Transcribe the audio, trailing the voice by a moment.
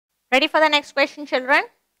Ready for the next question, children?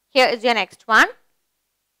 Here is your next one.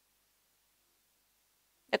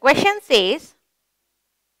 The question says,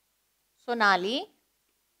 Sonali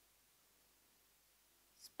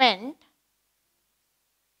spent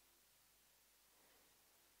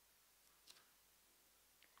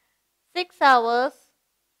 6 hours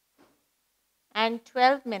and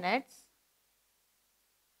 12 minutes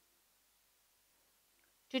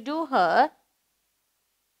to do her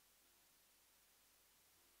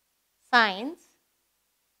science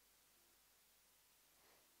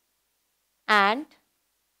and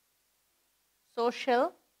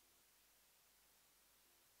social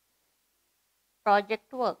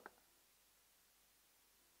project work.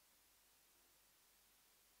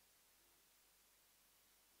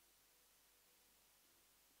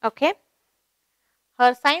 Okay.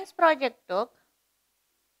 Her science project took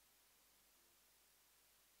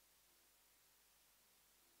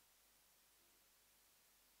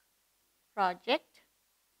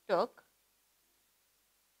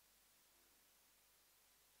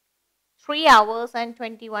 3 hours and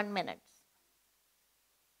 21 minutes.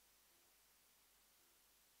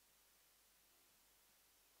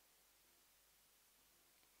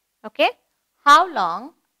 Okay. How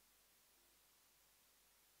long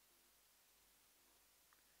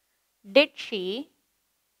did she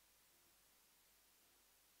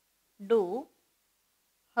do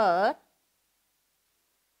her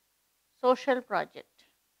social project?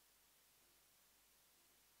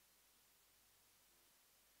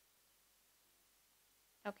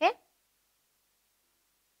 Okay.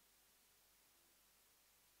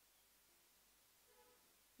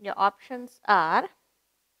 Your options are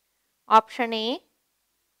option A,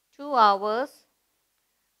 2 hours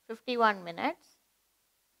 51 minutes.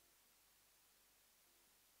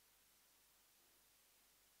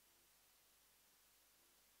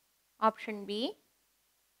 Option B,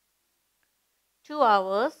 2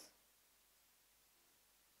 hours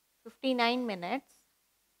 59 minutes.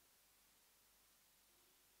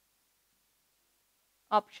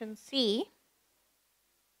 Option C,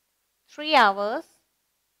 3 hours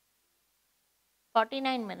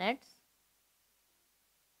 49 minutes.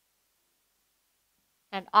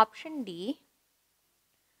 And option D,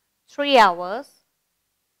 3 hours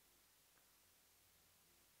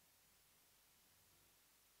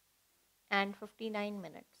and 59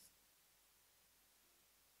 minutes.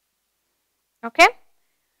 Okay.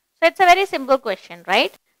 So it's a very simple question,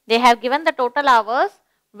 right? They have given the total hours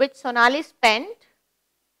which Sonali spent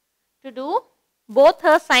to do both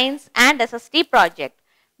her science and SST project.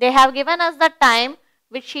 They have given us the time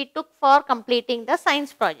which she took for completing the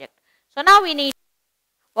science project. So now we need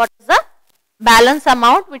what is the balance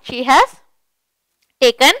amount which she has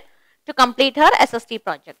taken to complete her SST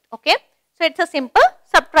project. Okay. So it's a simple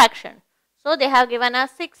subtraction. So they have given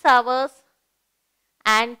us 6 hours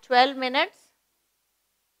and 12 minutes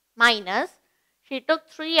minus she took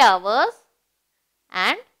 3 hours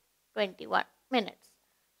and 21 minutes.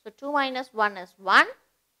 So 2 minus 1 is 1,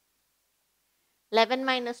 11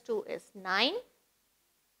 minus 2 is 9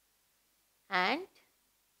 and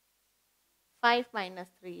 5 minus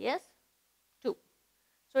 3 is 2.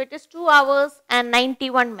 So it is 2 hours and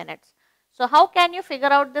 91 minutes. So how can you figure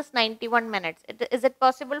out this 91 minutes? Is it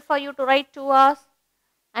possible for you to write 2 hours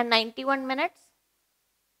and 91 minutes?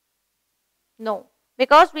 No,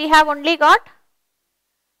 because we have only got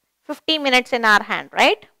 50 minutes in our hand,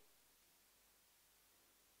 right?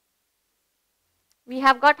 We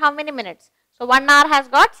have got how many minutes? So 1 hour has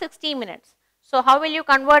got 60 minutes. So how will you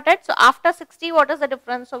convert it? So after 60, what is the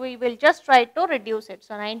difference? So we will just try to reduce it.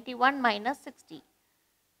 So 91 minus 60,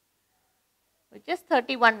 which is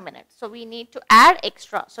 31 minutes. So we need to add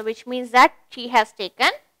extra. So which means that she has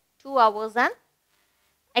taken 2 hours and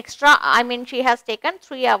extra, she has taken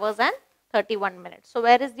 3 hours and 31 minutes. So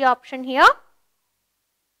where is the option here?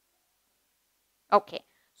 Okay.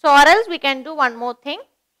 So or else we can do one more thing.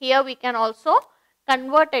 Here we can also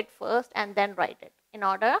convert it first and then write it in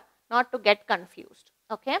order not to get confused.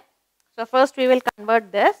 Okay. So first we will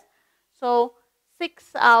convert this. So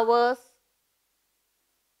 6 hours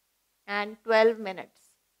and 12 minutes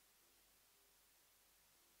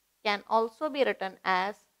can also be written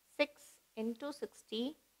as 6 into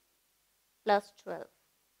 60 plus 12,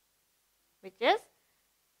 which is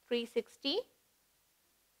 360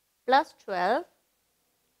 plus 12,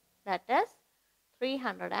 that is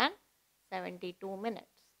 372 minutes.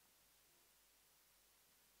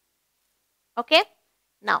 Okay.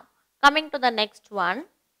 Now coming to the next one.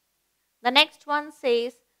 The next one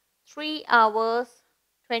says 3 hours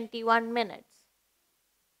 21 minutes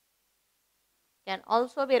can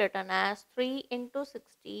also be written as 3 into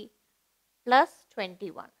 60 plus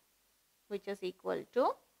 21. which is equal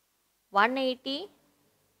to 180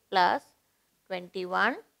 plus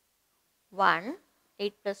 21, 1,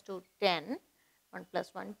 8 plus 2, 10, 1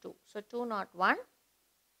 plus 1, 2. So, 201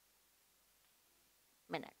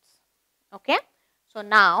 minutes. Okay. So,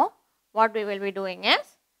 now what we will be doing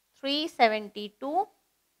is 372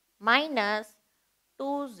 minus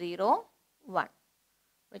 201,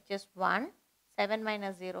 which is 1, 7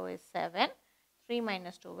 minus 0 is 7, 3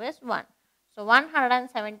 minus 2 is 1. So,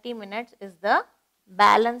 170 minutes is the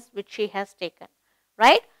balance which she has taken,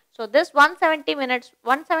 right. So, this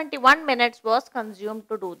 171 minutes was consumed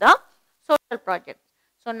to do the social project.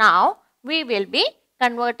 So, now we will be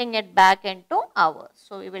converting it back into hours.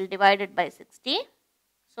 So, we will divide it by 60.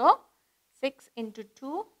 So, 6 into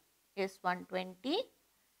 2 is 120,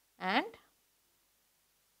 and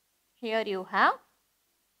here you have,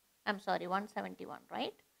 I am sorry, 171,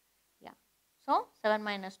 right? Yeah. So, 7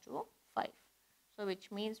 minus 2, 5. So,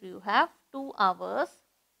 which means you have 2 hours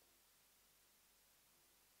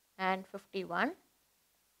and 51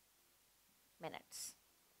 minutes.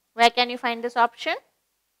 Where can you find this option?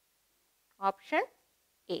 Option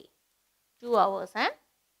A, 2 hours and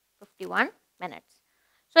 51 minutes.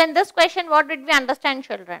 So, in this question, what did we understand,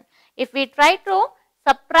 children? If we try to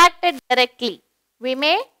subtract it directly, we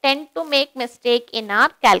may tend to make mistake in our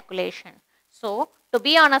calculation. So, to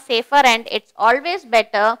be on a safer end, it's always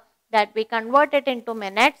better that we convert it into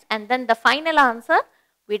minutes, and then the final answer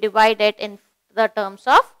we divide it in the terms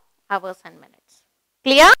of hours and minutes.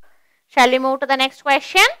 Clear? Shall we move to the next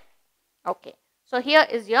question? Okay. So, here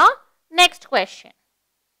is your next question.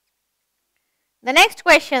 The next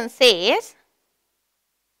question says,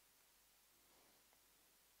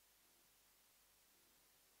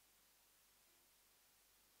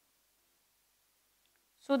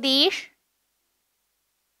 Sudesh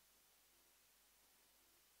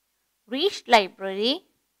reached library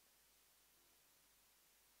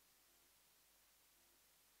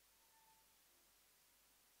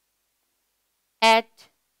at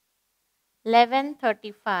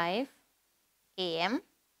 11:35 a.m.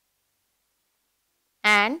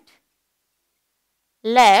 and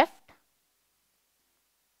left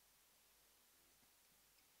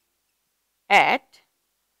at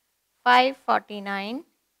 5:49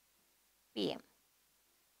 p.m.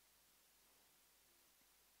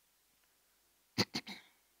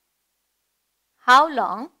 How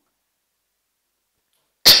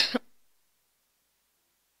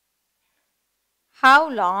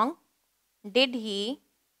long did he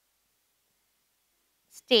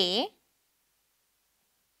stay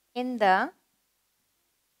in the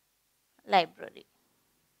library?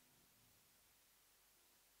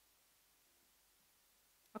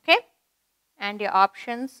 Okay, and your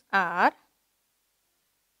options are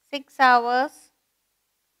 6 hours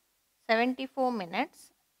 74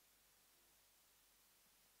 minutes,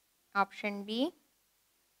 option B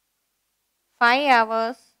 5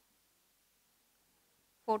 hours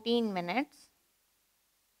 14 minutes,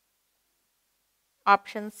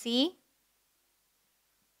 option C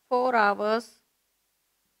 4 hours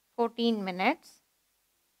 14 minutes,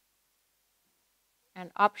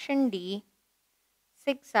 and option D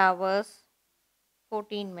 6 hours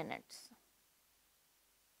 14 minutes.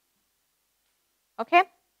 Okay.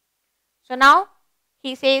 So, now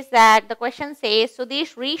he says that the question says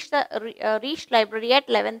Sudesh reached library at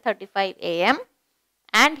 11:35 a.m.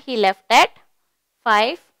 and he left at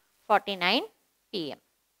 5:49 p.m.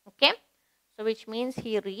 Okay. So, which means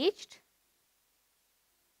he reached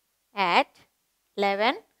at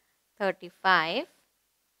 11:35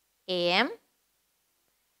 a.m.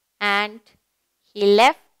 and he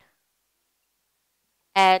left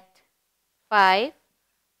at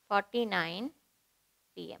 5:49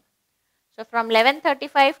 p.m. So, from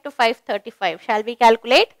 11:35 to 5:35, shall we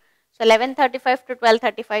calculate? So, 11:35 to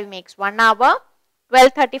 12:35 makes 1 hour,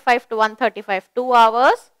 12:35 to 1:35 2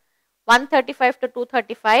 hours, 1:35 to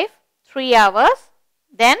 2:35 3 hours,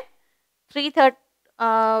 then 3:30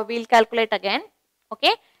 we will calculate again.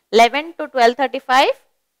 Okay, 11 to 12:35,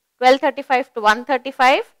 12:35 to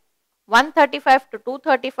 1:35, 1:35 to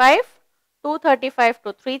 2:35, 2:35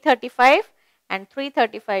 to 3:35, and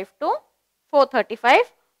 3:35 to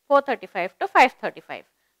 4:35, 4:35 to 5:35.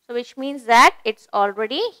 So, which means that it's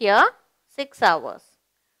already here 6 hours,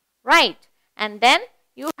 right? And then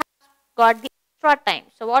you have got the extra time.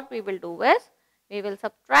 So, what we will do is we will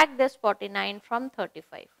subtract this 49 from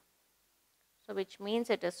 35. So, which means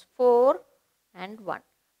it is 4 and 1.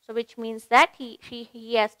 So, which means that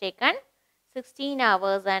he has taken 16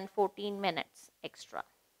 hours and 14 minutes extra.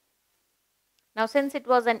 Now, since it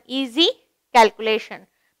was an easy calculation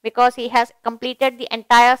because he has completed the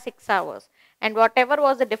entire 6 hours and whatever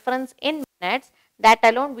was the difference in minutes, that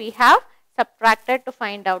alone we have subtracted to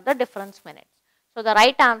find out the difference minutes. So the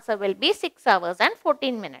right answer will be 6 hours and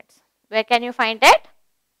 14 minutes. Where can you find it?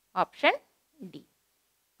 Option D.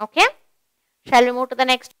 Okay. Shall we move to the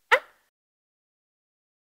next?